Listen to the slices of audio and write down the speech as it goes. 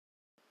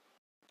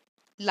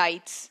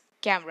Lights,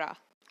 camera,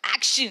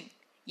 action.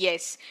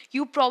 Yes,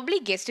 you probably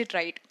guessed it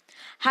right.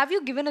 Have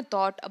you given a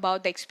thought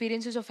about the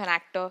experiences of an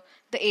actor,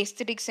 the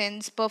aesthetic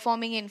sense,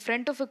 performing in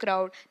front of a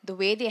crowd, the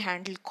way they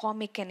handle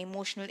comic and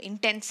emotional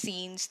intense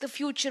scenes, the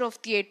future of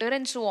theater,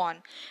 and so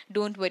on?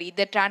 Don't worry,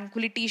 the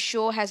Tranquility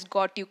Show has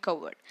got you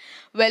covered.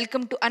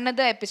 Welcome to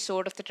another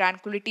episode of the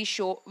Tranquility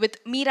Show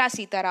with Meera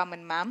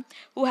Sitaraman ma'am,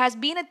 who has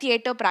been a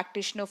theater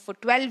practitioner for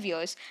 12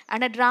 years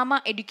and a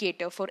drama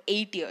educator for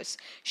 8 years.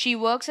 She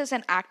works as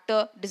an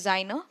actor,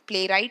 designer,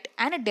 playwright,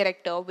 and a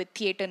director with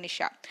Theatre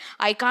Nisha.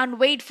 I can't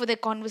wait for the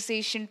conversation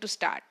to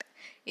start.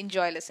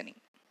 Enjoy listening.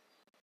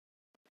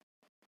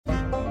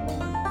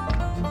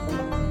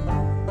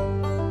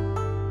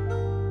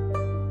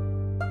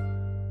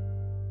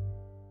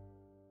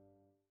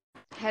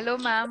 Hello,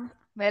 ma'am.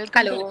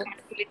 Welcome to the Hello.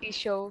 Tranquility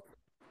Show.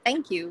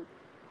 Thank you.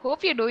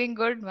 Hope you're doing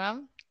good,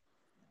 ma'am.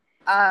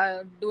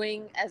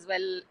 Doing as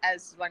well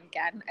as one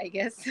can, I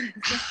guess.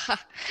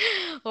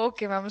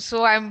 Okay, ma'am.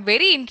 So I'm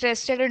very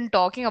interested in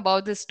talking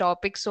about this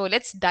topic. So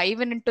let's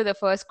dive into the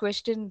first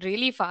question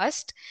really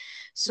fast. Yeah.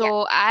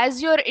 So,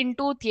 as you're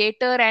into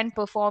theater and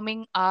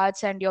performing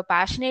arts and you're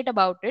passionate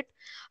about it,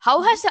 how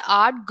Mhm. has the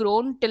art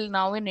grown till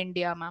now in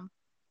India, ma'am?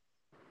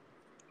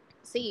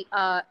 See,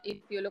 if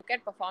you look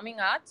at performing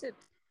arts,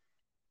 it's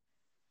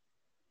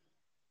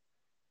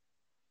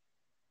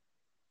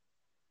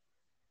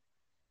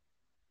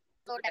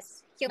old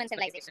as human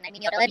civilization. I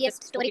mean, your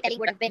earliest storytelling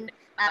would have been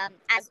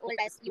as old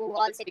as you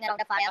all sitting around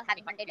a fire,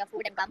 having hunted your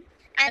food and come.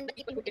 And the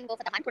people who didn't go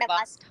for the hunt would have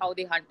asked how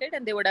they hunted,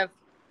 and they would have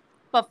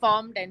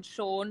performed and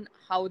shown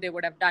how they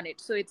would have done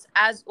it. So it's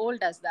as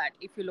old as that.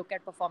 If you look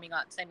at performing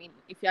arts, I mean,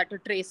 if you had to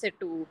trace it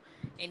to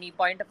any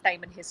point of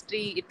time in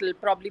history, it will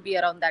probably be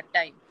around that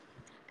time.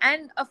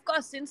 And of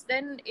course, since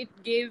then, it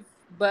gave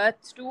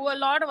birth to a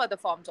lot of other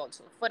forms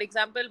also. For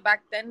example,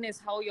 back then is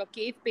how your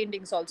cave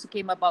paintings also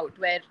came about,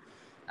 where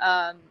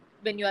um,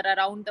 when you're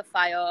around the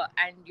fire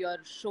and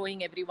you're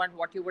showing everyone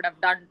what you would have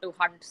done to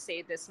hunt,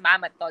 say, this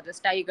mammoth or this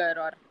tiger,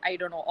 or I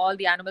don't know, all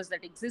the animals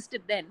that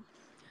existed then.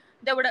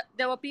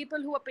 There were people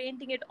who were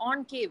painting it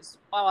on caves,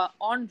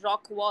 on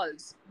rock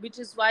walls, which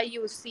is why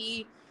you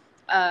see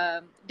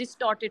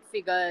distorted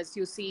figures.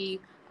 You see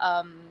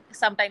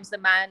sometimes the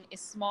man is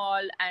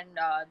small and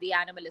the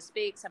animal is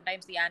big.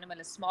 Sometimes the animal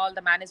is small,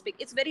 the man is big.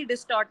 It's very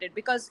distorted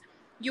because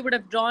you would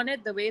have drawn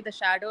it the way the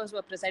shadows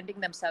were presenting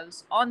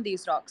themselves on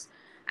these rocks,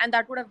 and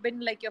that would have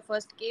been like your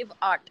first cave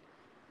art.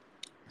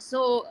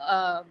 So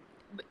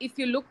if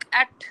you look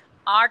at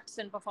arts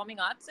and performing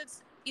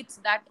arts, it's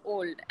that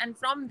old, and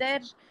from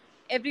there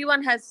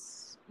everyone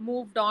has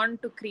moved on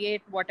to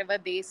create whatever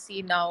they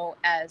see now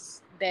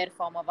as their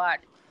form of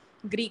art.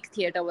 Greek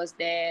theater was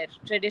there,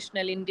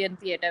 traditional Indian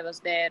theater was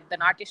there, the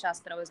Natya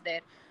Shastra was there.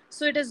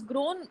 So it has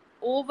grown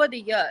over the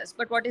years,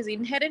 but what is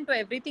inherent to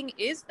everything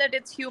is that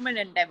it's human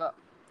endeavor,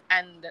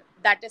 and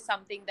that is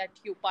something that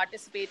you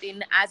participate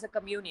in as a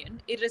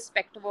communion,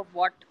 irrespective of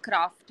what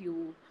craft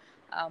you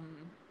um,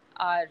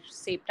 are,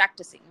 say,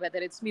 practicing, whether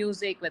it's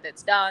music, whether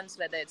it's dance,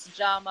 whether it's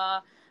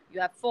drama. You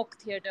have folk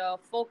theater,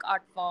 folk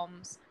art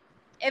forms.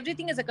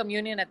 Everything is a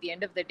communion at the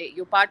end of the day.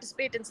 You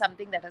participate in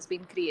something that has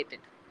been created.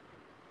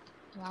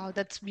 Wow,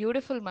 that's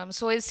beautiful, ma'am.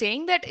 So, is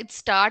saying that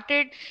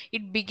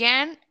it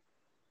began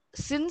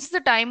since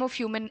the time of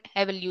human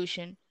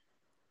evolution.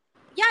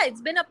 Yeah, it's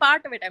been a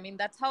part of it. I mean,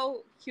 that's how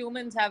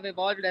humans have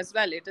evolved as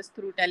well. It is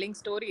through telling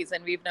stories,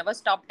 and we've never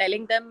stopped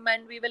telling them,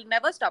 and we will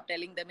never stop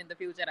telling them in the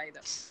future either.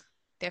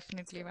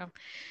 Definitely, So, ma'am.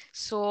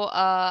 So,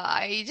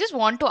 I just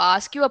want to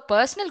ask you a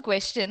personal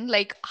question.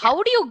 Like, yeah.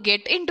 how do you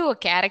get into a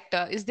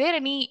character? Is there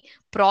any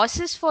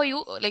process for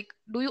you? Like,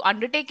 do you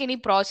undertake any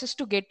process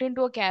to get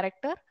into a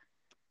character?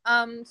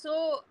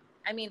 So,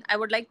 I mean, I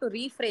would like to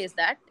rephrase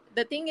that.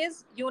 The thing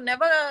is, you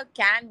never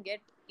can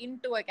get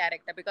into a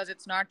character because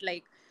it's not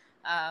like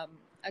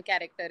a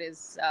character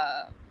is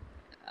uh,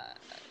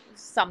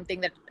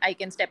 something that I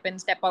can step in,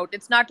 step out.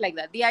 It's not like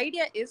that. The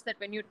idea is that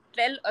when you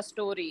tell a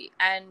story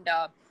and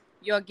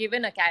you're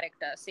given a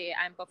character, say,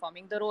 I'm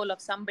performing the role of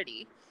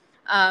somebody,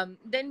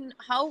 then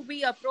how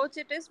we approach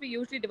it is we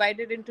usually divide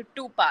it into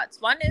two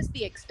parts. One is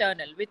the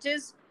external, which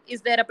is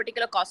there a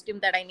particular costume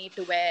that I need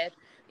to wear?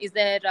 Is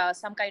there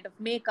some kind of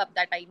makeup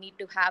that I need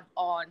to have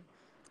on?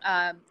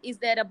 Is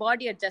there a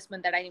body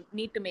adjustment that I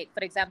need to make?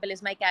 For example,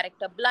 is my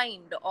character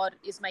blind, or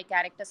is my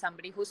character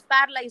somebody who's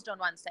paralyzed on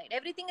one side?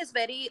 Everything is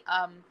very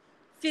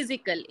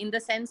physical in the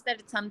sense that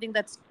it's something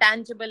that's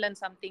tangible and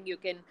something you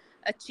can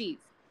achieve.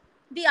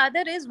 The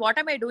other is, what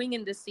am I doing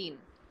in this scene?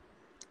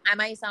 Am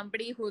I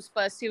somebody who's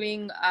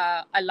pursuing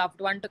a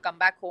loved one to come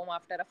back home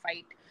after a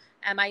fight?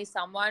 Am I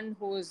someone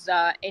who's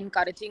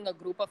encouraging a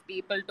group of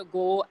people to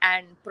go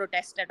and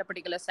protest at a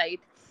particular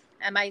site?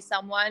 Am I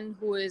someone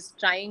who is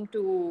trying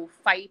to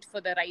fight for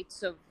the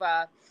rights of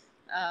uh,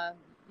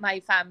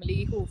 my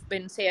family who've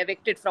been, say,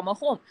 evicted from a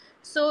home?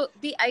 So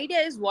the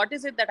idea is, what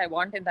is it that I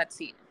want in that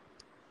scene?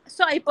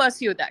 So I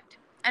pursue that.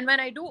 And when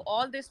I do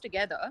all this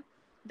together,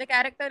 the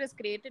character is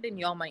created in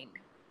your mind.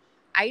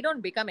 I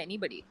don't become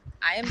anybody.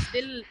 I am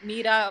still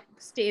Meera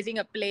staging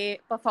a play,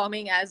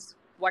 performing as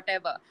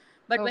whatever.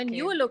 But when Okay.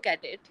 you look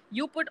at it,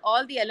 you put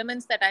all the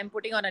elements that I'm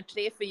putting on a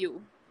tray for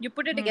you, you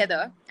put it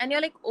together, and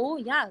you're like, oh,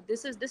 yeah,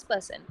 this is this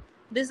person.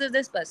 This is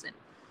this person.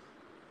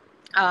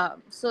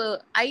 So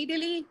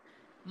ideally,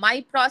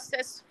 my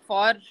process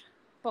for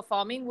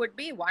performing would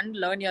be one,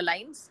 learn your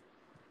lines,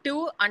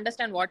 two,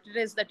 understand what it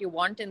is that you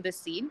want in this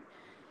scene,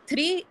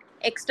 three,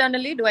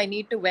 externally, do I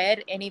need to wear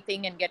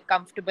anything and get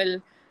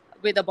comfortable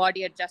with a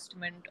body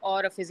adjustment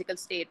or a physical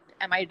state?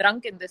 Am I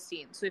drunk in this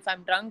scene? So if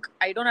I'm drunk,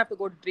 I don't have to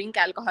go drink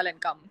alcohol and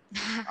come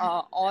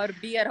or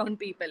be around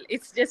people.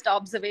 It's just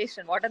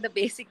observation. What are the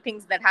basic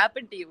things that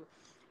happen to you?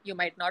 You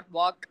might not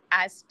walk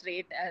as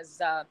straight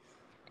as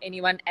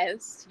anyone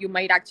else. You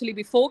might actually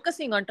be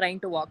focusing on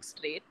trying to walk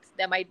straight.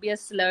 There might be a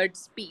slurred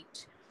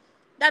speech.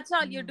 That's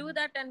all. You do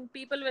that, and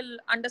people will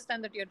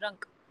understand that you're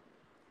drunk.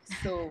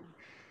 So,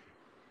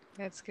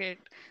 That's great.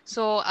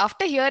 So,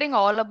 after hearing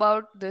all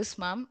about this,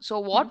 ma'am, so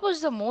what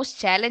was the most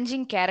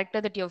challenging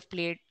character that you have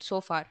played so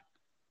far?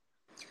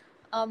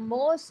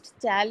 most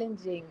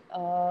challenging.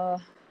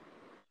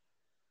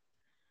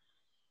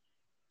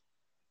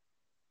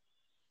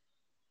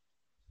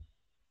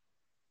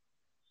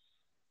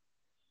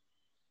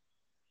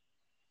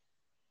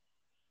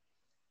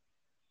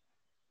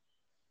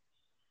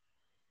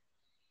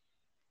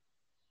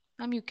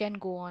 Ma'am, you can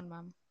go on,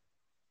 ma'am.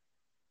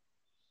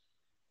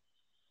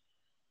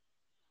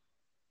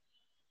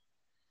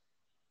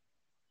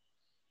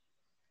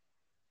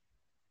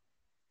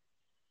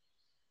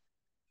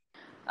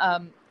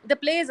 The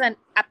play is an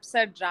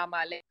absurd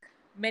drama. Like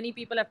many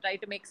people have tried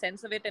to make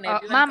sense of it, and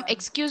everyone Ma'am, found.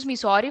 excuse me,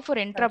 sorry for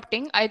Sorry.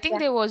 interrupting. I think Yeah.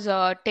 there was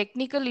a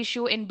technical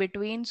issue in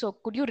between, so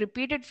could you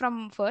repeat it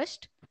from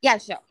first? Yeah,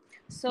 sure. Yeah.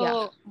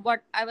 So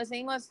what I was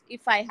saying was,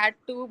 if I had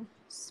to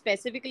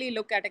specifically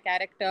look at a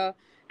character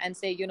and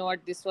say, you know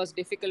what, this was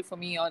difficult for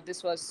me, or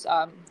this was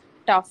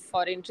tough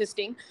or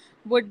interesting,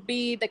 would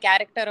be the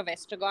character of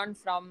Estragon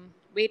from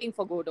Waiting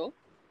for Godot,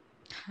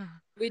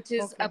 which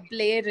is a Okay.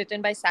 play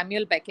written by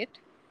Samuel Beckett,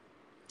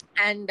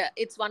 and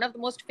it's one of the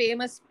most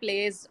famous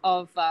plays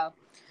of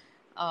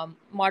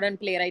modern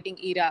playwriting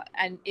era,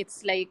 and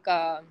it's like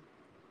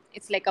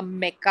a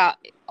mecca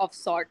of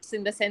sorts,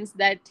 in the sense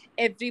that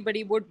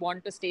everybody would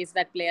want to stage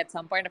that play at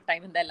some point of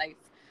time in their life.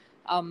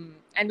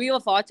 And we were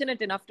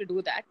fortunate enough to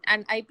do that,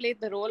 and I played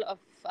the role of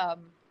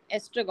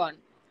Estragon.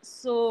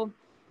 So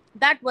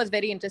that was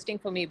very interesting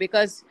for me,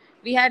 because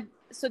we had,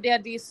 so there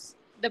are these,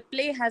 the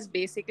play has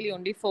basically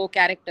only four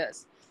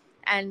characters,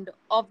 and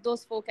of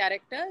those four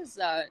characters,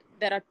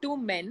 there are two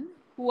men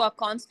who are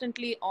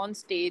constantly on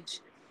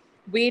stage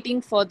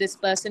waiting for this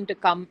person to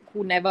come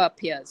who never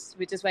appears,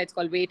 which is why it's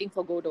called Waiting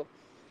for Godot.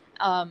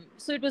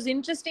 So it was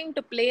interesting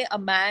to play a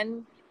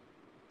man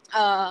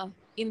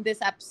in this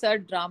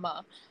absurd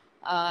drama.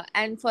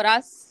 And for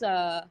us,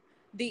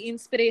 the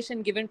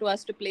inspiration given to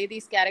us to play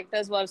these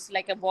characters was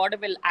like a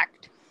vaudeville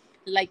act,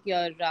 like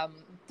your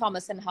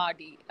Thomas and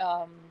Hardy.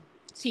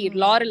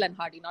 Laurel and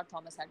Hardy, not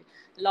Thomas Hardy.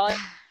 Laurel.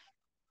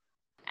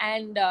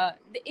 And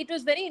it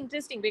was very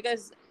interesting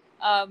because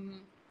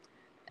um,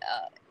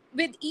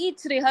 with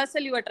each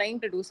rehearsal you were trying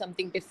to do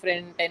something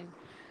different, and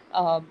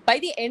by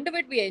the end of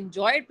it we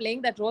enjoyed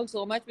playing that role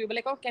so much. We were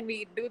like, oh, can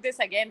we do this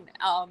again?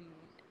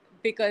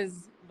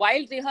 Because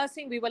while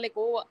rehearsing we were like,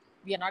 oh,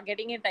 we are not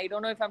getting it. I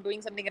don't know if I'm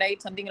doing something right,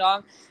 something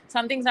wrong,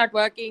 something's not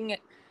working.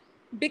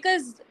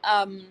 Because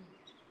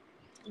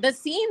the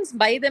scenes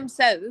by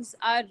themselves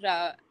are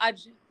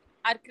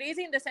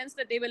crazy, in the sense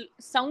that they will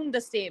sound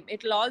the same.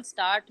 It'll all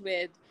start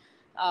with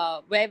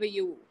where are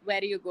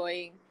you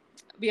going?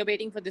 We are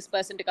waiting for this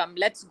person to come,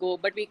 let's go,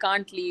 but we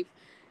can't leave.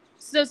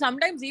 So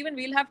sometimes even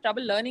we'll have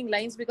trouble learning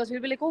lines, because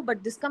we'll be like, oh,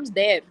 but this comes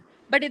there,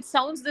 but it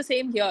sounds the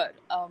same here.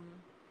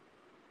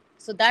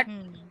 So that,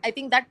 Hmm. I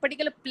think that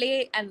particular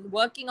play and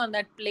working on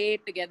that play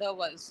together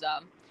was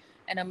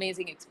an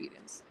amazing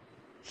experience.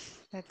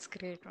 That's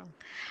great, ma'am.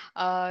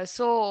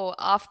 So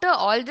after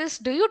all this,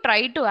 do you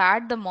try to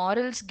add the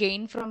morals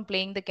gained from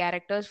playing the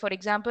characters? For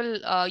example,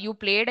 you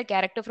played a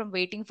character from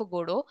Waiting for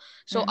Godot.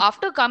 So Mhm.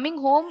 after coming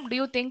home, do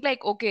you think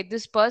like, okay,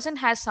 this person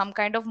has some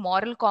kind of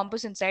moral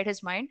compass inside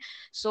his mind?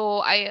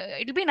 So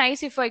it'll be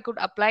nice if I could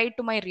apply it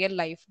to my real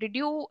life. Did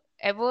you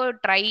ever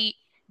try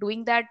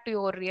doing that to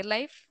your real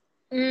life?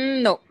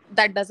 No,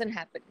 that doesn't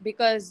happen,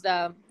 because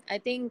I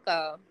think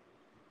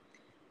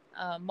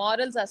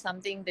morals are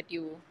something that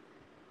you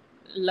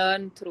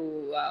learn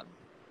through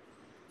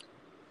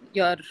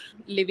your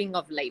living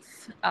of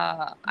life.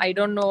 I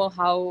don't know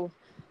how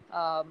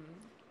um,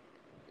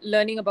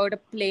 learning about a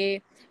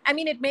play. I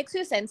mean, it makes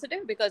you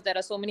sensitive, because there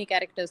are so many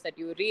characters that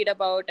you read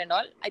about and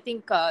all. I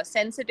think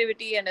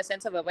sensitivity and a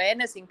sense of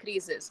awareness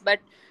increases. But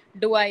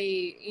do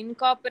I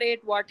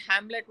incorporate what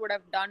Hamlet would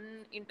have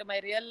done into my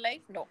real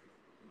life? No,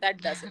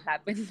 that doesn't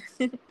happen.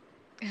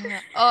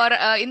 Or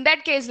in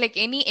that case, like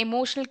any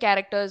emotional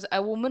characters,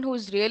 a woman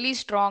who's really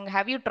strong,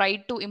 have you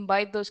tried to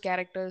imbibe those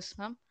characters?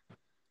 Huh?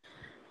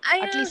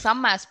 At I least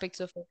some aspects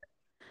of it.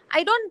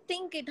 I don't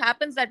think it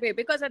happens that way,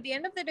 because at the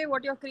end of the day,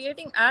 what you're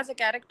creating as a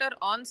character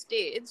on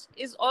stage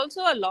is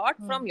also a lot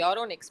Hmm. from your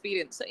own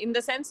experience. In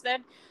the sense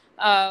that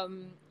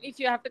If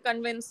you have to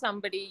convince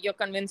somebody, you're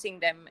convincing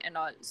them and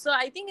all. So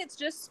I think it's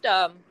just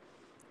uh,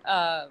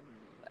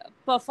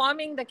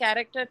 performing the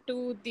character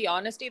to the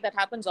honesty that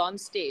happens on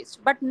stage.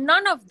 But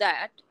none of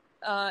that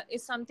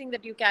is something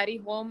that you carry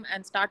home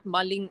and start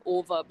mulling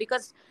over,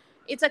 because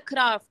it's a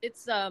craft.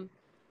 It's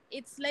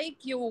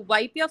like you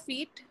wipe your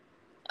feet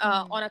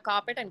on a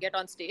carpet and get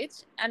on stage,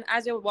 and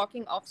as you're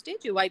walking off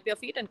stage, you wipe your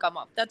feet and come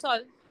off. That's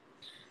all.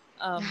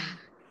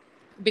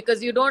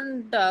 Because you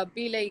don't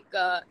be like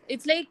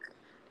it's like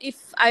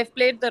if I've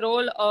played the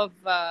role of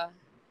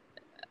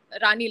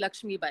Rani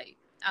Lakshmi Bai,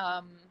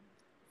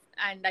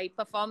 and I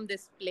performed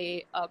this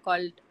play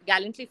called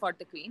Gallantly Fought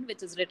the Queen,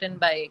 which is written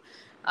by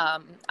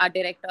our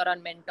director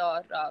and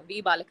mentor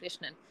V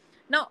Balakrishnan.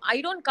 Now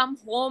I don't come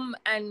home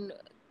and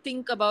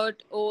think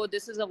about, oh,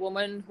 this is a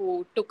woman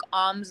who took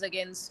arms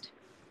against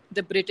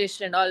the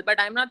British and all, but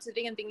I'm not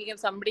sitting and thinking if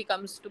somebody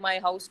comes to my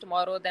house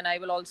tomorrow, then I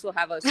will also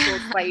have a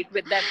sword fight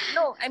with them.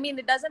 No, I mean,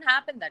 it doesn't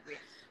happen that way.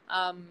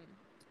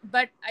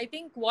 But I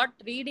think what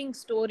reading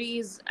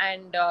stories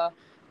and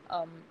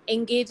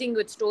engaging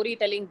with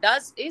storytelling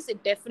does is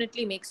it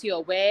definitely makes you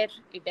aware,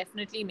 it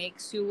definitely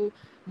makes you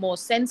more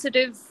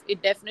sensitive,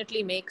 it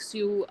definitely makes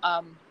you,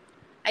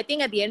 I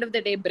think, at the end of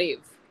the day,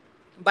 brave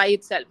by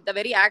itself. The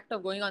very act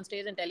of going on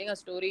stage and telling a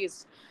story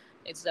is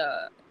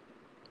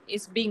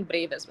is being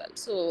brave as well.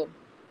 So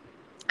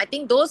I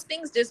think those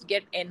things just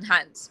get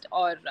enhanced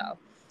or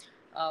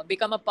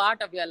become a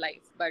part of your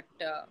life. But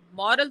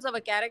morals of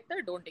a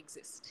character don't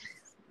exist.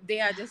 They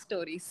are just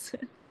stories.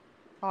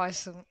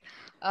 Awesome.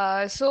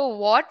 So,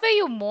 what were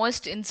your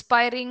most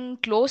inspiring,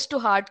 close to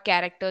heart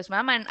characters,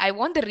 ma'am? And I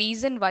want the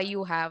reason why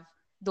you have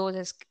those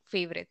as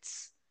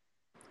favorites.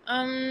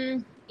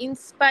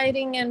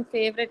 Inspiring and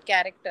favorite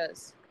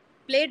characters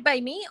played by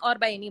me or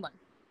by anyone.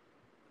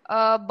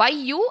 By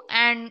you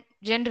and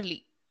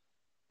generally.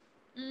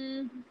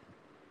 Mm,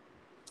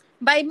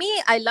 by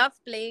me, I love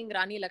playing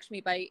Rani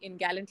Lakshmi Bai in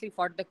Gallantly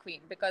Fought the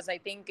Queen, because I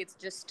think it's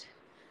just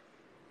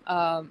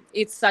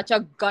it's such a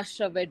gush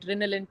of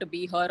adrenaline to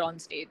be her on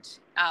stage,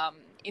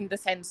 in the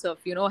sense of,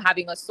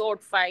 having a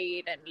sword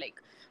fight and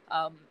like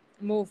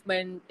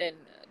movement, and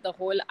the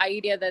whole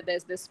idea that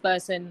there's this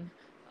person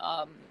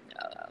um,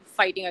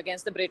 fighting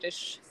against the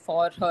British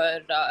for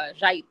her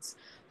rights.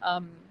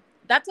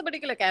 That's a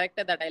particular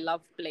character that I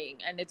love playing,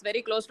 and it's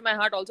very close to my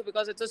heart also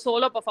because it's a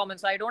solo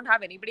performance, so I don't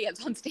have anybody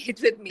else on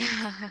stage with me.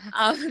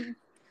 um,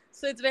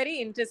 so it's very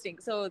interesting.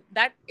 So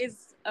that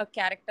is a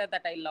character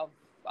that I love,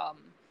 um,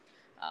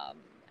 um,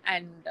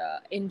 and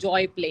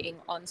enjoy playing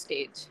on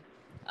stage.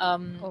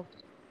 Um, Oh.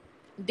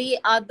 the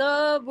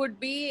other would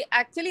be,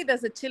 actually,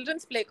 there's a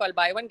children's play called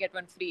Buy One Get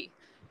One Free,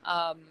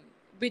 um,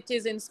 which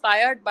is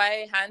inspired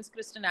by Hans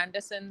Christian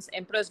Andersen's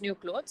Emperor's New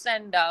Clothes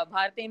and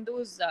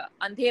Bharatendu's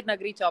Andher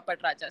Nagri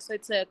Chaupat Raja. So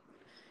it's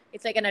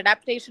like an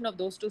adaptation of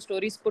those two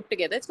stories put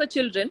together. It's for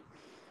children,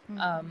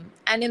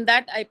 and in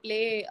that I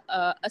play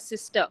a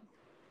sister,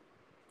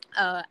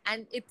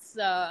 and it's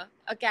a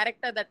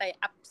character that I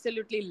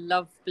absolutely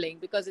love playing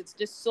because it's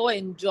just so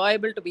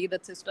enjoyable to be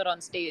that sister on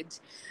stage,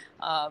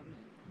 um,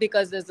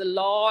 because there's a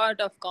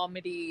lot of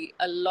comedy,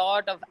 a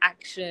lot of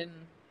action,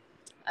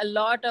 a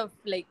lot of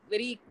like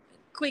very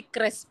quick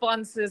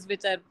responses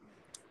which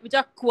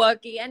are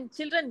quirky, and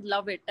children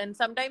love it, and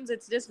sometimes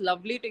it's just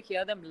lovely to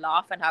hear them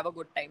laugh and have a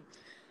good time.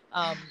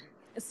 um,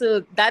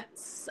 so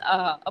that's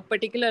a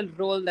particular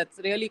role that's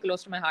really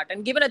close to my heart,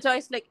 and given a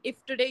choice, like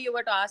if today you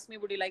were to ask me,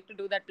 would you like to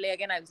do that play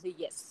again, I would say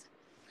yes.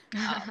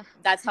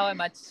 That's how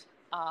much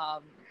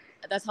um,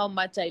 that's how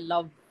much I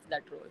love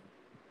that role.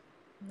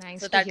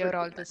 Nice So to that hear would be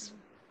all one. this.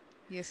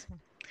 Yes,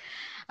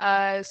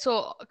 ma'am.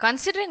 So,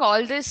 considering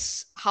all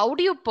this, how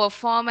do you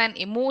perform an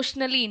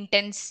emotionally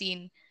intense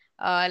scene?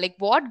 Like,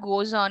 what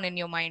goes on in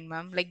your mind,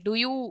 ma'am? Like, do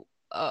you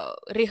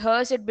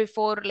rehearse it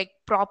before, like,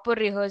 proper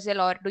rehearsal,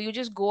 or do you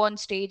just go on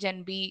stage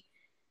and be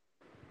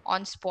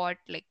on spot?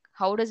 Like,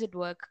 how does it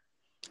work?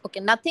 Okay,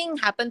 nothing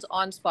happens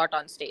on spot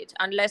on stage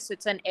unless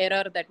it's an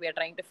error that we are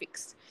trying to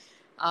fix.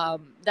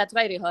 That's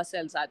why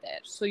rehearsals are there.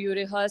 So you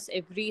rehearse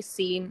every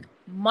scene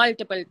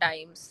multiple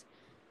times,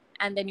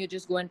 and then you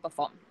just go and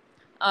perform.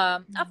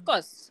 Of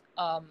course,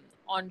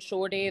 on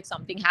show day, if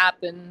something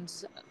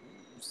happens,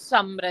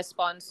 some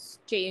response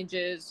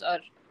changes, or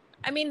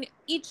I mean,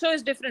 each show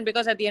is different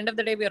because at the end of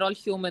the day, we are all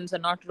humans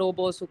and not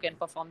robots who can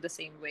perform the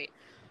same way.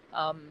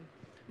 Um,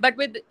 but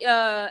with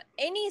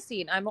any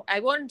scene, I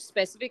won't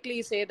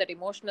specifically say that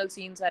emotional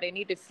scenes are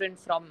any different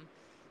from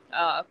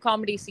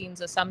comedy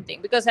scenes or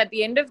something, because at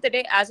the end of the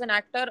day, as an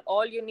actor,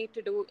 all you need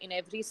to do in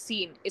every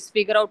scene is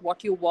figure out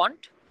what you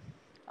want,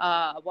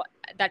 what,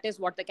 that is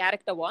what the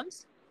character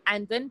wants,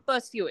 and then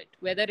pursue it,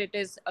 whether it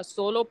is a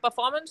solo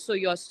performance, so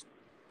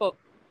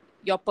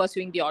you're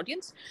pursuing the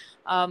audience.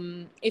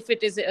 If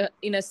it is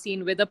in a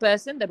scene with a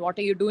person, then what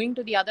are you doing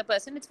to the other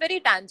person? It's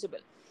very tangible,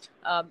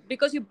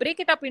 because you break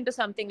it up into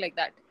something like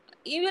that.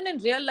 Even in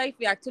real life,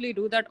 we actually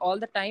do that all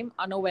the time,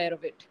 unaware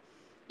of it.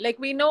 Like,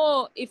 we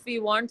know if we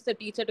want the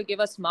teacher to give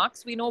us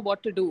marks, we know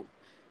what to do.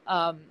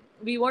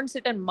 We won't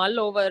sit and mull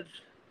over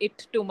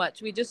it too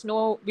much. We just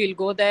know we'll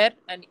go there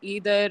and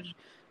either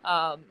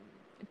um,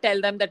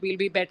 tell them that we'll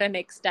be better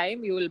next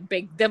time. You will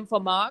beg them for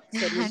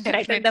marks, or you'll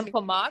threaten them Definitely.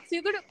 for marks.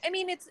 You could, I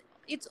mean,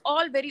 it's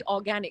all very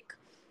organic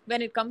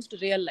when it comes to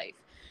real life.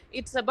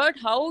 It's about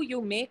how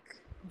you make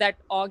that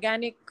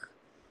organic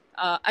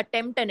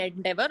attempt and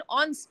endeavor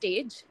on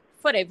stage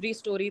for every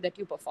story that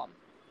you perform.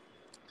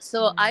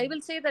 So I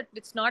will say that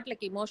it's not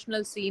like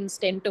emotional scenes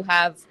tend to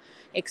have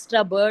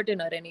extra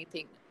burden or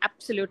anything.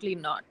 Absolutely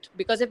not.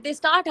 Because if they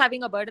start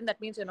having a burden, that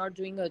means you're not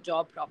doing a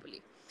job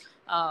properly.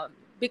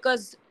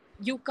 Because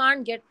you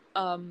can't get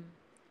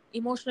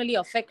emotionally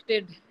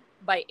affected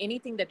by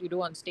anything that you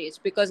do on stage.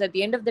 Because at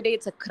the end of the day,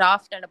 it's a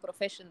craft and a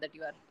profession that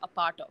you are a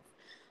part of.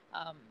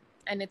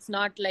 And it's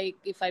not like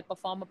if I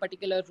perform a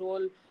particular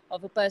role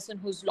of a person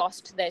who's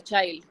lost their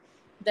child,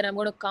 then I'm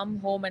going to come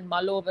home and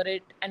mull over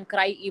it and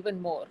cry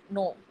even more.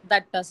 No,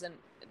 that doesn't.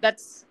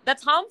 That's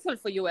harmful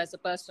for you as a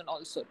person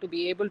also, to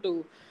be able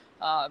to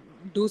uh,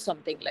 do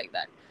something like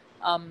that.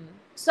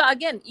 So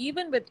again,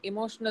 even with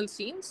emotional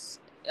scenes,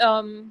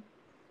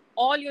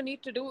 all you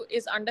need to do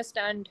is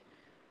understand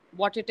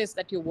what it is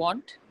that you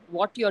want,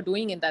 what you're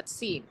doing in that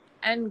scene,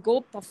 and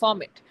go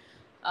perform it.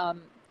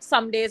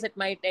 Some days it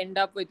might end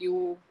up with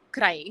you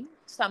crying.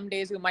 Some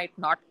days you might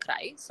not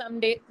cry. Some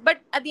day,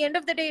 but at the end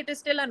of the day, it is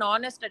still an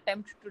honest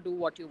attempt to do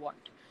what you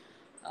want.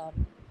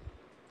 Um,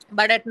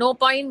 but at no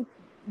point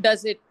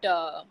does it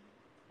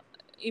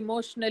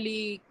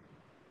emotionally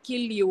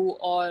kill you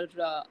or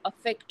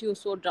affect you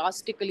so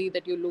drastically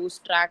that you lose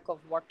track of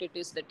what it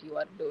is that you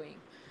are doing.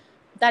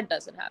 That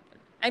doesn't happen.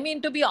 I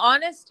mean, to be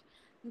honest,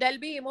 there'll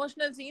be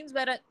emotional scenes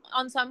where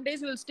on some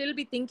days you'll still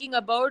be thinking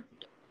about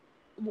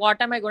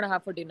what am I going to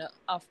have for dinner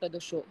after the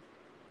show.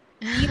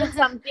 Even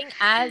something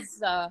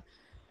as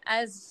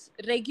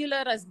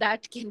regular as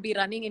that can be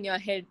running in your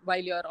head while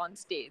you're on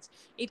stage.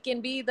 It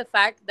can be the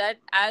fact that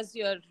as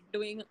you're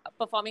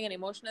performing an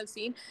emotional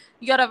scene,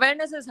 your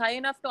awareness is high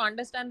enough to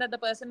understand that the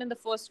person in the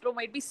first row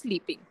might be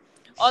sleeping,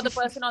 or the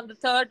person on the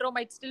third row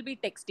might still be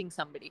texting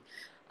somebody,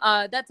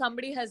 that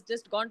somebody has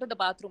just gone to the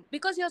bathroom,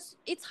 because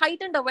it's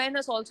heightened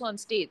awareness also on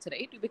stage,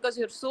 right? Because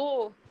you're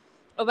so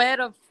aware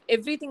of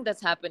everything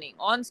that's happening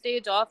on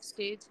stage, off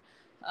stage.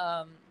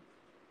 um,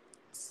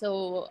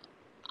 so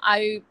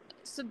I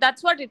so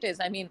that's what it is.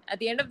 I mean, at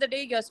the end of the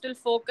day, you're still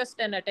focused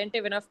and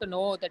attentive enough to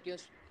know that you're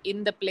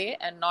in the play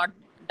and not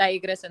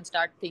digress and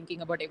start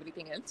thinking about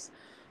everything else.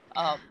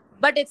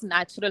 But it's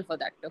natural for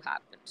that to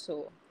happen.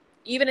 So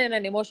even in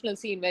an emotional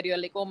scene where you're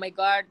like, oh my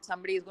god,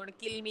 somebody is going to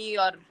kill me,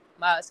 or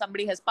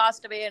somebody has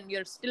passed away, and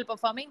you're still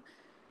performing,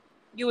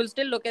 you will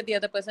still look at the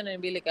other person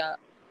and be like,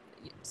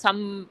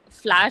 some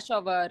flash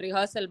of a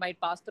rehearsal might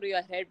pass through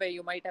your head where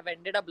you might have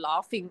ended up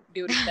laughing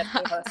during that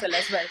rehearsal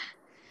as well.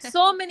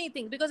 So many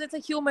things, because it's a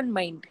human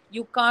mind.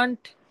 You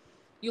can't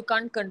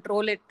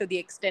control it to the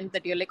extent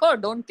that you're like, oh,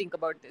 don't think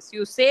about this.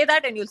 You say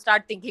that and you'll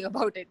start thinking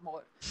about it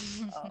more.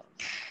 uh,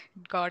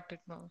 Got it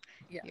now.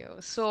 yeah. Yeah.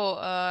 So,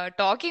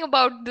 talking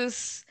about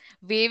this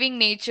waving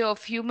nature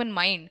of human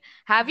mind,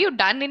 have you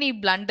done any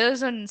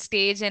blunders on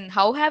stage, and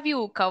how have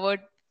you covered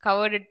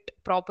it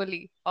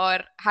properly, or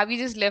have you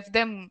just left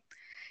them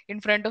in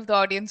front of the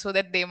audience so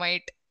that they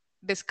might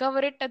discover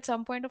it at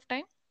some point of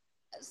time?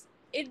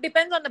 It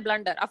depends on the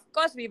blunder. Of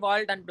course, we've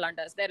all done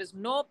blunders. There is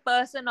no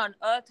person on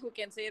earth who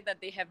can say that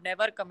they have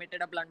never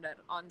committed a blunder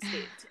on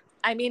stage.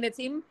 I mean, it's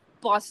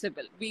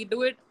impossible. We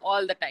do it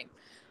all the time.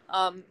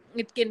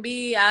 It can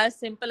be as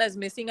simple as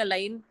missing a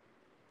line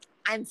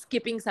and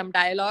skipping some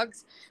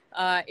dialogues.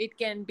 It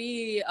can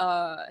be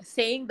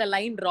saying the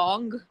line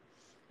wrong,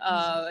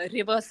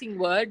 reversing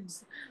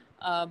words.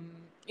 Um,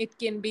 it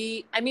can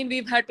be, I mean,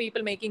 we've had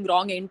people making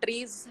wrong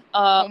entries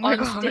Oh my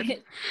on God. stage.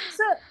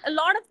 So a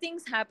lot of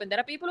things happen. There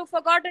are people who've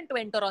forgotten to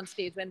enter on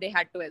stage when they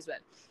had to as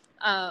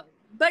well.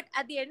 But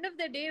at the end of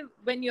the day,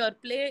 when your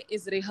play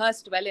is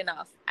rehearsed well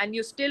enough and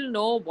you still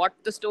know what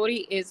the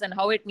story is and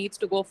how it needs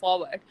to go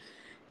forward,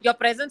 your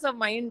presence of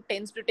mind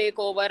tends to take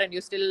over and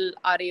you still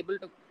are able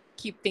to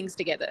keep things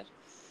together.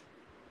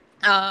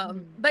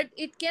 But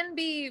it can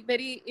be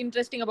very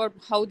interesting about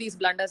how these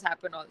blunders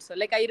happen also.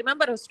 Like, I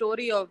remember a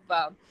story of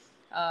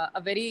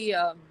a very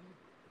uh,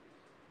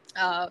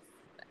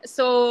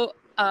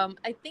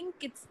 I think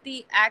it's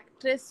the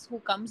actress who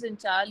comes in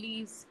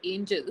Charlie's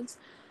Angels.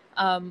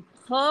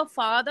 Her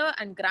father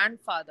and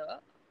grandfather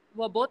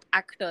were both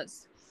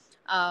actors,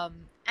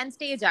 and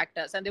stage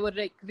actors, and they were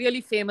like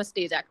really famous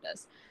stage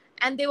actors,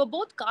 and they were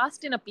both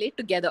cast in a play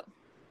together.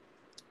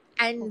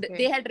 And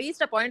they Okay. had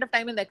reached a point of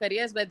time in their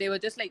careers where they were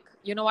just like,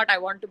 you know what, I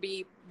want to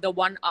be the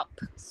one up.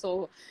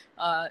 So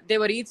they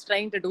were each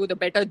trying to do the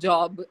better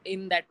job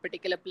in that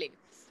particular play.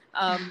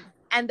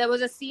 And there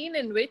was a scene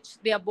in which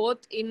they are both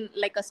in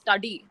like a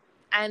study,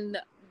 and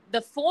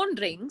the phone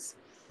rings,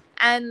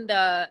 and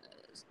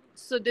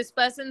so this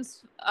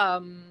person's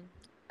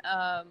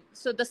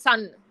so the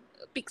son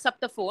picks up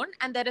the phone,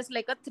 and there is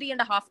like a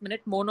 3.5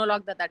 minute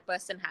monologue that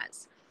person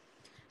has,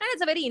 and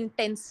it's a very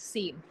intense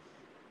scene.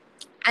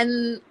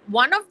 And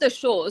one of the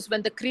shows,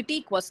 when the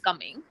critique was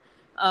coming,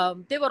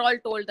 They were all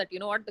told that, you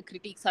know what, the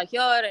critiques are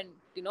here, and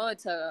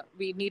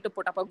we need to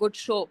put up a good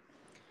show.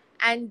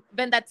 And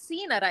when that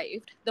scene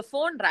arrived, the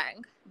phone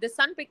rang. The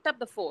son picked up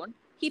the phone.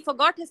 He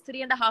forgot his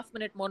 3.5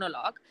 minute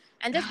monologue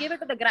and just gave it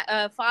to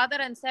the father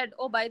and said,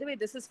 "Oh, by the way,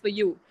 this is for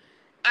you."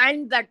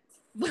 And that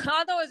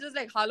father was just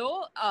like,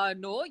 "Hello,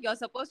 no, you're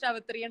supposed to have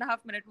a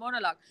 3.5 minute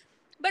monologue."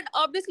 But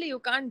obviously, you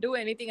can't do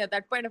anything at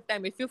that point of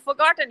time. If you've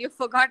forgotten,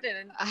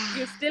 and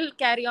you still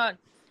carry on.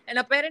 And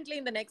apparently,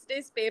 in the next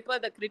day's paper,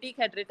 the critic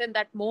had written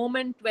that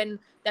moment when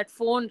that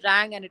phone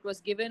rang and it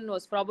was given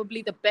was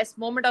probably the best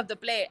moment of the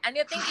play. And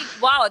you're thinking,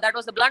 wow, that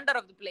was the blunder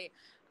of the play.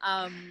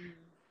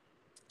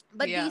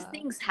 But these Yeah.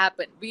 things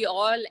happen. We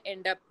all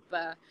end up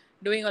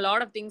doing a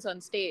lot of things on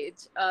stage.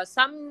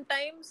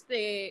 Sometimes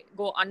they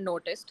go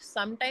unnoticed,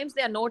 sometimes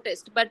they are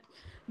noticed, but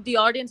the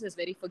audience is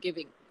very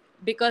forgiving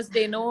because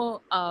they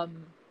know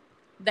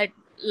that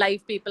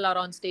live people are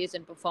on stage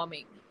and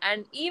performing.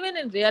 And even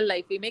in real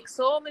life, we make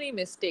so many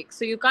mistakes.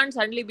 So you can't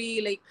suddenly be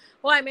like,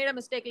 "Oh, I made a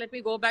mistake. Let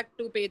me go back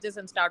 2 pages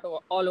and start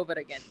all over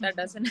again." That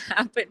doesn't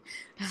happen.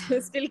 So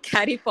still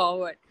carry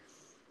forward.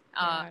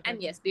 Yeah,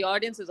 And yes, definitely. the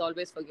audience is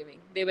always forgiving.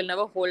 They will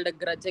never hold a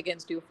grudge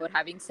against you for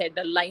having said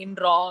a line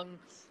wrong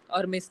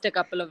or missed a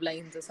couple of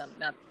lines or something.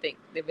 Nothing.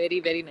 They're very,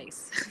 very nice.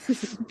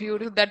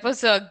 Beautiful. That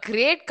was a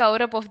great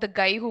cover up of the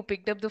guy who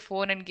picked up the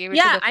phone and gave it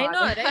to Yeah, the I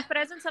know, father. right?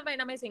 Presence of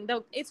mind, amazing.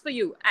 It's for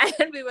you.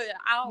 And we were,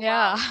 oh,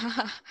 Yeah.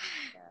 wow.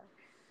 Yeah,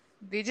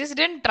 They just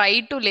didn't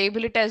try to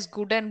label it as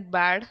good and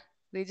bad.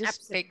 They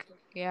just like,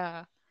 absolutely.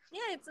 yeah.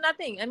 Yeah, it's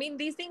nothing. I mean,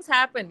 these things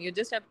happen. You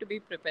just have to be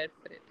prepared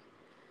for it.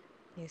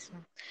 Yes,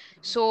 ma'am.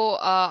 So,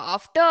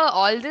 after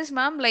all this,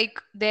 ma'am, like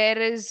there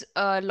is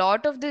a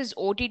lot of this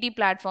OTT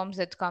platforms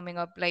that's coming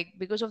up. Like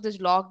because of this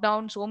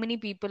lockdown, so many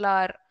people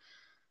are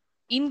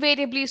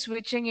invariably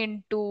switching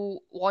into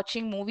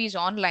watching movies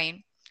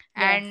online.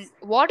 And Yes.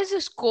 what is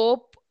the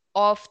scope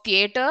of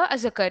theater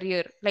as a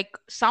career? Like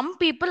some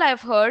people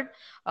I've heard,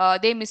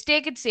 they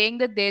mistake it saying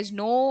that there's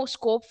no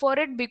scope for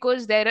it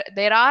because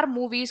there are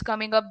movies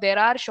coming up, there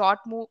are short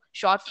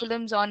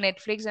films on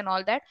Netflix and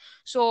all that.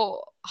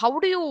 So how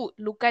do you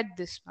look at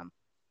this, ma'am?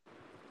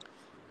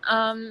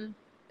 Um,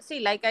 See,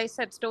 like I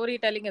said,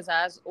 storytelling is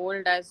as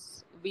old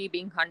as we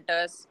being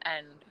hunters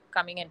and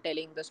coming and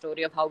telling the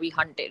story of how we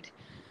hunted.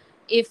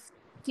 If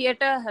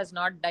theater has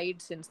not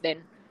died since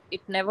then,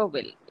 it never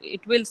will.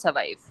 It will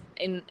survive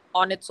in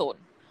on its own,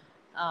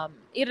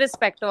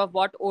 irrespective of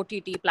what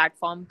OTT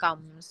platform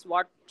comes,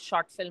 what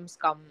short films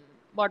come,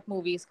 what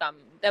movies come.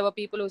 There were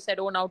people who said,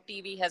 "Oh, now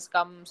TV has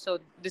come, so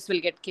this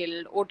will get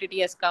killed. OTT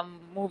has come,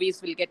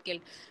 movies will get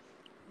killed."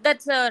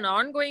 That's an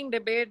ongoing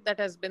debate that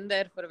has been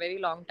there for a very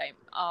long time.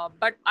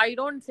 But I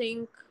don't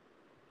think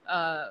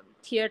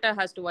theater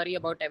has to worry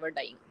about ever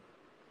dying.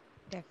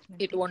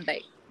 It Definitely. won't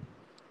die.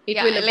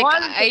 It will Yeah, like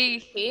evolve, it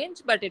will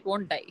change, but it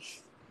won't die.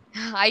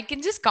 I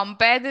can just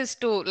compare this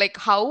to like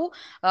how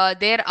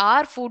there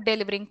are food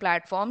delivering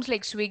platforms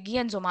like Swiggy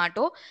and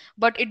Zomato,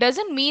 but it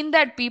doesn't mean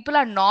that people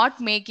are not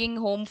making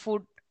home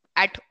food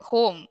at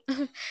home.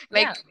 Yeah,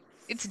 Like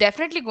it's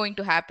definitely going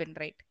to happen,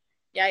 right?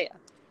 yeah, yeah.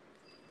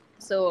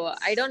 So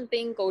I don't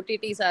think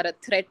OTTs are a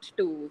threat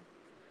to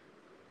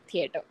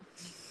theater.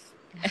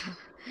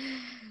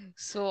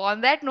 So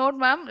on that note,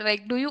 ma'am,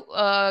 like do you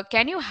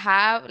can you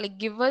have like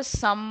give us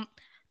some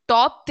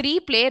top three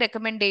play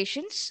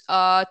recommendations?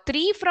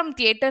 Three from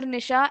Theater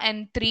Nisha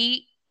and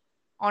three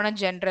on a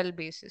general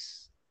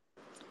basis.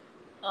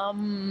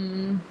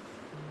 Um,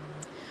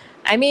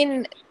 I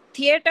mean,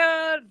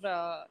 theater,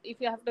 if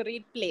you have to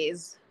read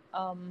plays,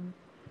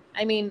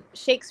 I mean,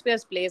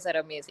 Shakespeare's plays are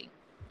amazing.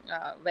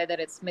 Whether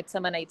it's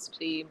Midsummer Night's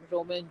Dream,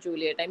 Romeo and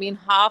Juliet. I mean,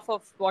 half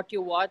of what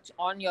you watch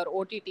on your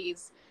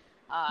OTTs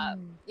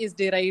Hmm. is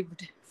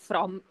derived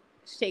from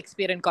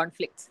Shakespearean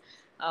conflicts.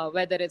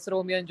 Whether it's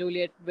Romeo and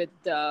Juliet with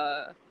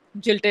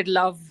jilted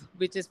love,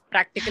 which is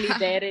practically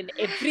there in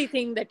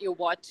everything that you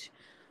watch.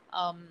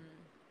 Um,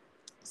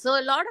 so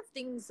a lot of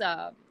things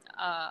are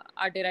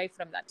derived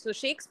from that. So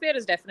Shakespeare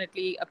is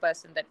definitely a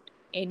person that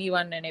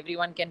anyone and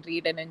everyone can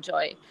read and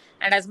enjoy.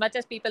 And as much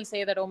as people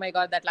say that, "Oh my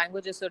god, that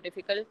language is so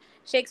difficult,"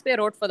 Shakespeare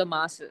wrote for the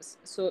masses.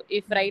 So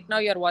if right now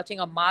you're watching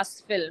a mass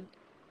film,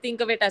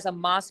 think of it as a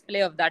mass play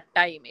of that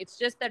time. It's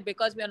just that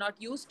because we are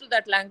not used to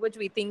that language,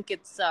 we think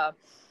it's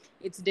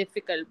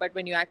difficult. But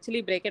when you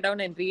actually break it down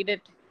and read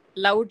it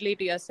loudly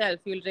to yourself,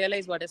 you'll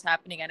realize what is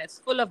happening, and it's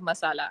full of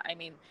masala. I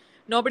mean,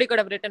 nobody could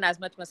have written as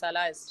much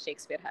masala as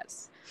Shakespeare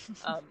has.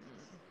 Um,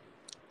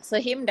 so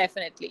him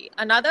definitely.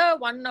 Another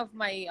one of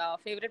my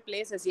favorite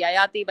plays is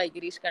Yayati by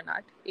Girish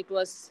Karnad. It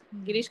was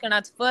Hmm. Girish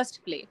Karnad's first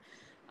play.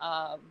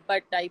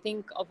 But I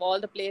think of all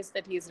the plays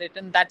that he's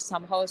written, that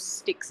somehow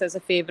sticks as a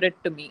favorite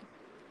to me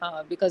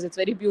because it's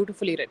very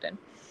beautifully written.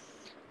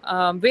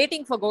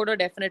 Waiting for Godot,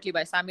 definitely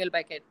by Samuel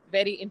Beckett.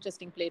 Very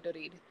interesting play to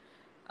read.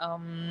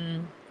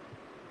 Um,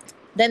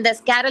 then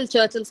there's Carol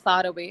Churchill's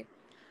Far Away.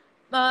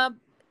 Uh,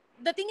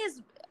 the thing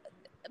is,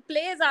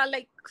 plays are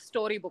like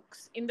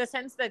storybooks in the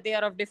sense that they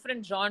are of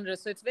different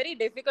genres. So it's very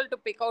difficult to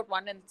pick out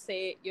one and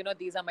say,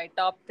 these are my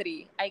top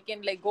three. I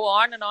can like go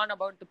on and on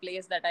about the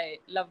plays that I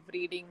love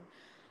reading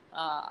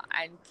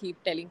and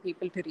keep telling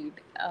people to read.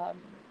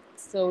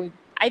 So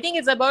I think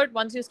it's about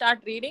once you start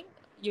reading,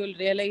 you'll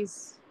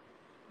realize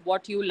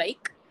what you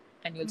like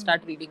and you'll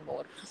start reading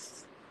more.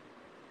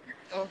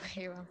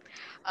 Okay, ma'am.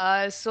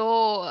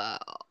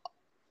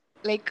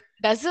 Like,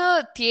 does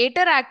a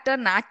theater actor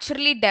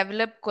naturally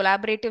develop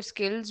collaborative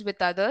skills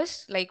with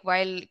others, like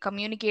while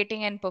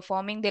communicating and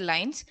performing their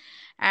lines?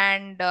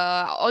 And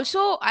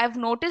also, I've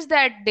noticed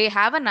that they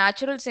have a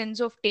natural sense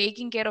of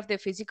taking care of their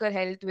physical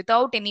health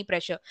without any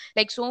pressure.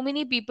 Like so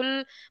many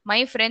people,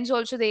 my friends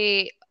also,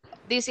 they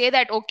say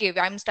that okay,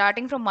 I'm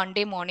starting from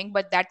Monday morning,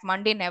 but that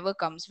Monday never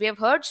comes. We have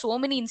heard so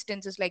many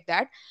instances like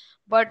that.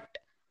 But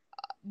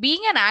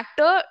being an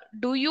actor,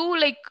 do you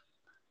like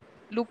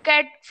look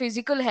at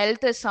physical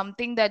health as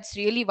something that's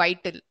really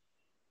vital,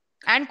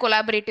 and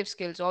collaborative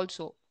skills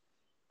also?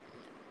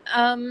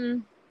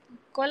 Um,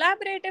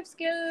 Collaborative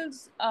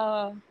skills,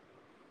 I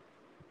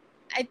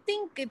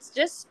think it's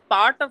just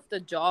part of the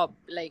job.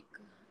 Like,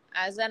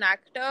 as an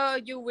actor,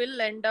 you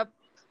will end up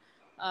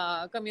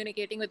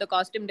communicating with a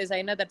costume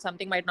designer that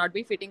something might not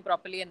be fitting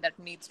properly and that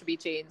needs to be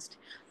changed.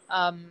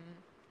 Um,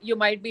 you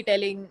might be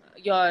telling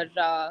your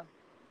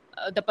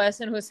the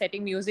person who's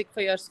setting music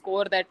for your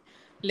score that,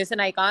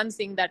 listen, I can't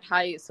sing that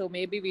high, so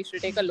maybe we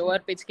should take a lower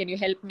pitch. Can you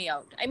help me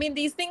out? I mean,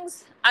 these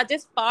things are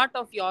just part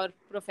of your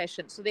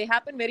profession, so they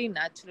happen very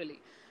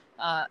naturally.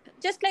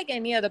 Just like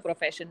any other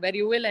profession, where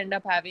you will end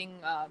up having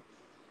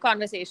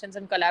conversations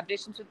and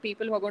collaborations with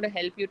people who are going to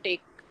help you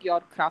take your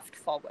craft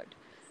forward.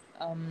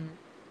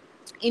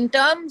 In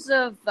terms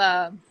of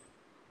uh,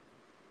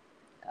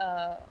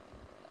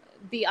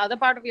 the other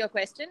part of your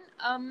question,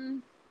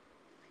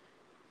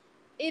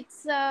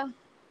 it's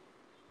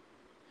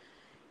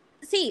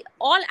see,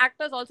 all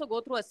actors also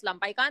go through a slump.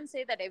 I can't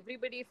say that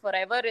everybody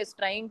forever is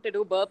trying to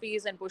do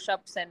burpees and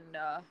push-ups and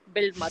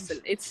build muscle.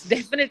 It's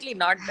definitely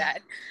not that.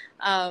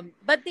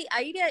 But the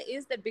idea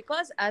is that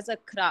because as a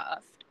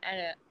craft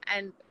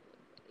and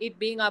it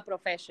being our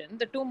profession,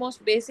 the two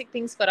most basic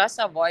things for us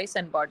are voice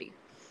and body.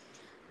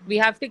 We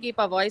have to keep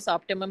our voice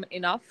optimum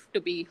enough to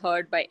be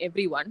heard by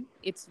everyone.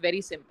 It's very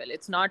simple.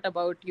 It's not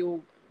about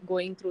you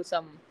going through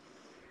some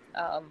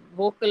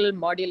vocal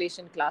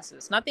modulation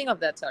classes, nothing of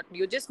that sort.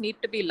 You just need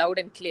to be loud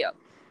and clear.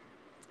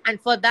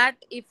 And for that,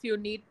 if you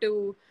need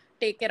to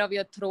take care of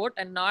your throat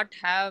and not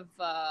have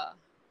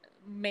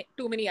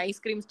too many ice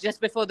creams just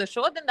before the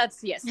show, then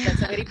that's a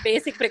very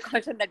basic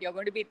precaution that you're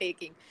going to be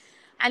taking.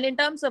 And in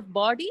terms of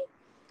body,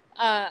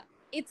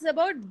 it's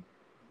about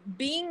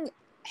being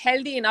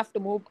healthy enough to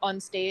move on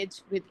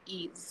stage with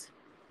ease.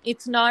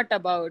 It's not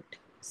about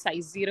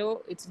size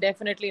zero. It's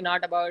definitely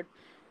not about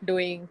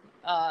doing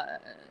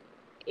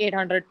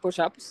 800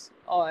 push-ups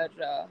or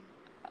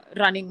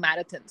running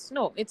marathons.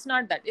 No, it's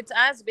not that. It's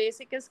as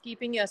basic as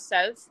keeping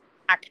yourself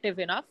active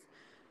enough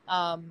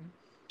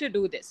to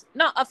do this.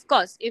 Now, of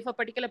course, if a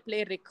particular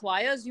play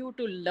requires you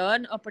to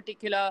learn a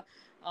particular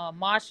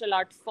martial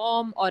art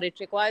form, or it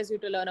requires you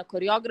to learn a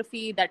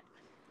choreography that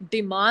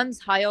demands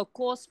higher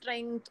core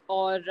strength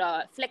or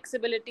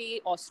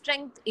flexibility or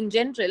strength in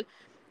general,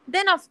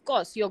 then of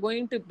course you're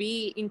going to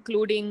be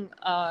including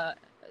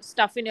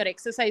stuff in your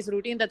exercise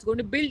routine that's going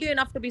to build you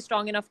enough to be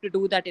strong enough to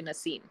do that in a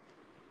scene.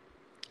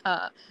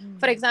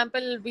 For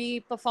example, we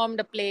performed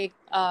a play,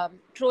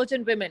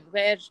 Trojan Women,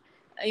 where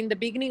in the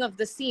beginning of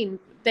the scene,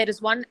 there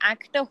is one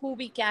actor who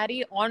we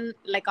carry on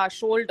like our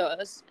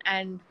shoulders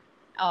and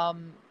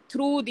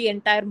through the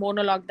entire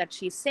monologue that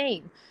she's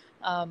saying.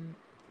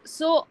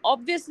 So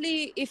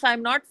obviously, if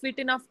I'm not fit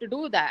enough to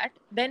do that,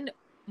 then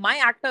my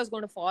actor is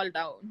going to fall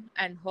down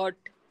and hurt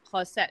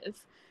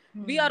herself.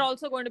 We are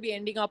also going to be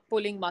ending up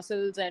pulling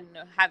muscles and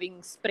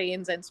having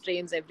sprains and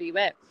strains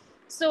everywhere.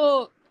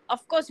 So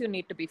of course you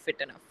need to be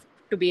fit enough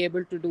to be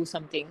able to do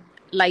something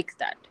like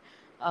that.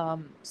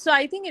 So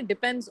I think it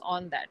depends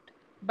on that.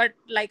 But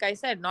like I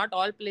said, not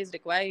all plays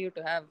require you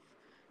to have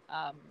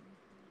um,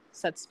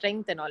 such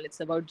strength and all. It's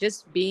about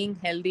just being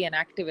healthy and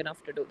active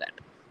enough to do that.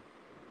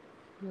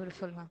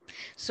 Beautiful, ma'am.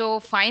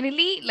 So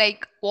finally,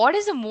 like, what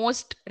is the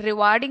most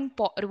rewarding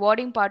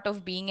part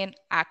of being an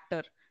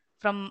actor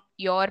from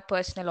your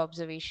personal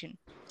observation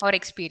or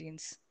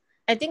experience?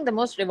 I think the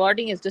most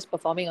rewarding is just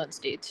performing on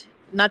stage.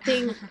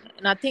 Nothing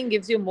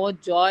gives you more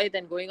joy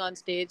than going on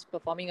stage,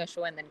 performing a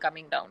show, and then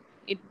coming down.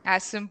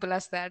 As simple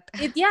as that.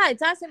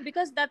 It's awesome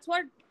because that's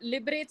what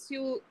liberates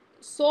you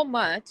so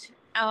much,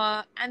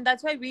 and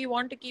that's why we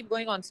want to keep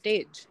going on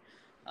stage.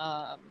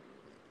 Um,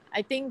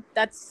 I think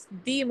that's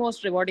the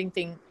most rewarding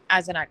thing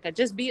as an actor.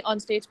 Just be on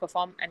stage,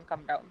 perform, and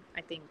come down.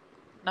 I think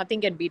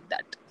nothing can beat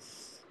that.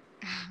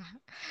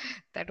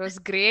 That was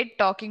great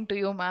talking to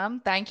you,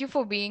 ma'am. Thank you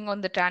for being on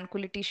the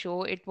Tranquility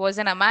Show. It was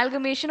an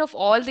amalgamation of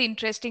all the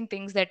interesting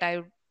things that I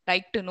would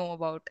like to know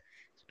about.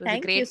 It was a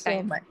Thank you great so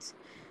time. much.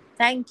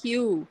 Thank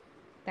you.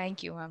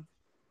 Thank you, ma'am.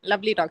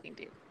 Lovely talking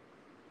to you.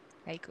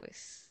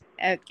 Likewise.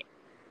 Okay.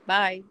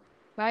 Bye.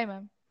 Bye,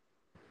 ma'am.